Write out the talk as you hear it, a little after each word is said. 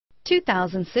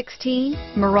2016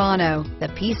 Murano. The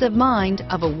peace of mind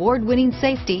of award-winning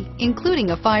safety,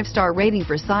 including a 5-star rating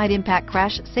for side impact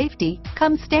crash safety,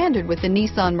 comes standard with the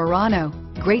Nissan Murano.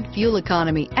 Great fuel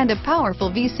economy and a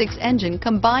powerful V6 engine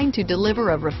combine to deliver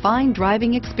a refined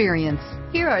driving experience.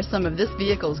 Here are some of this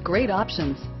vehicle's great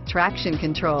options: traction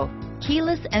control,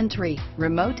 keyless entry,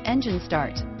 remote engine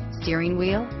start, steering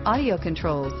wheel audio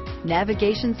controls,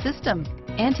 navigation system,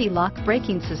 anti-lock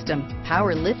braking system,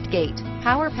 power liftgate,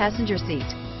 power passenger seat,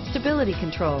 stability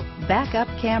control, backup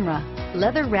camera,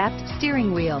 leather-wrapped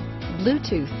steering wheel,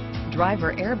 Bluetooth,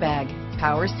 driver airbag,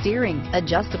 power steering,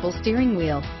 adjustable steering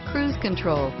wheel, cruise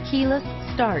control, keyless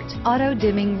start,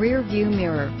 auto-dimming rear view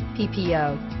mirror,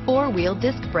 PPO, 4-wheel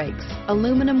disc brakes,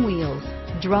 aluminum wheels.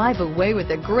 Drive away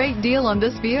with a great deal on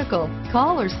this vehicle.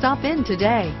 Call or stop in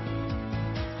today.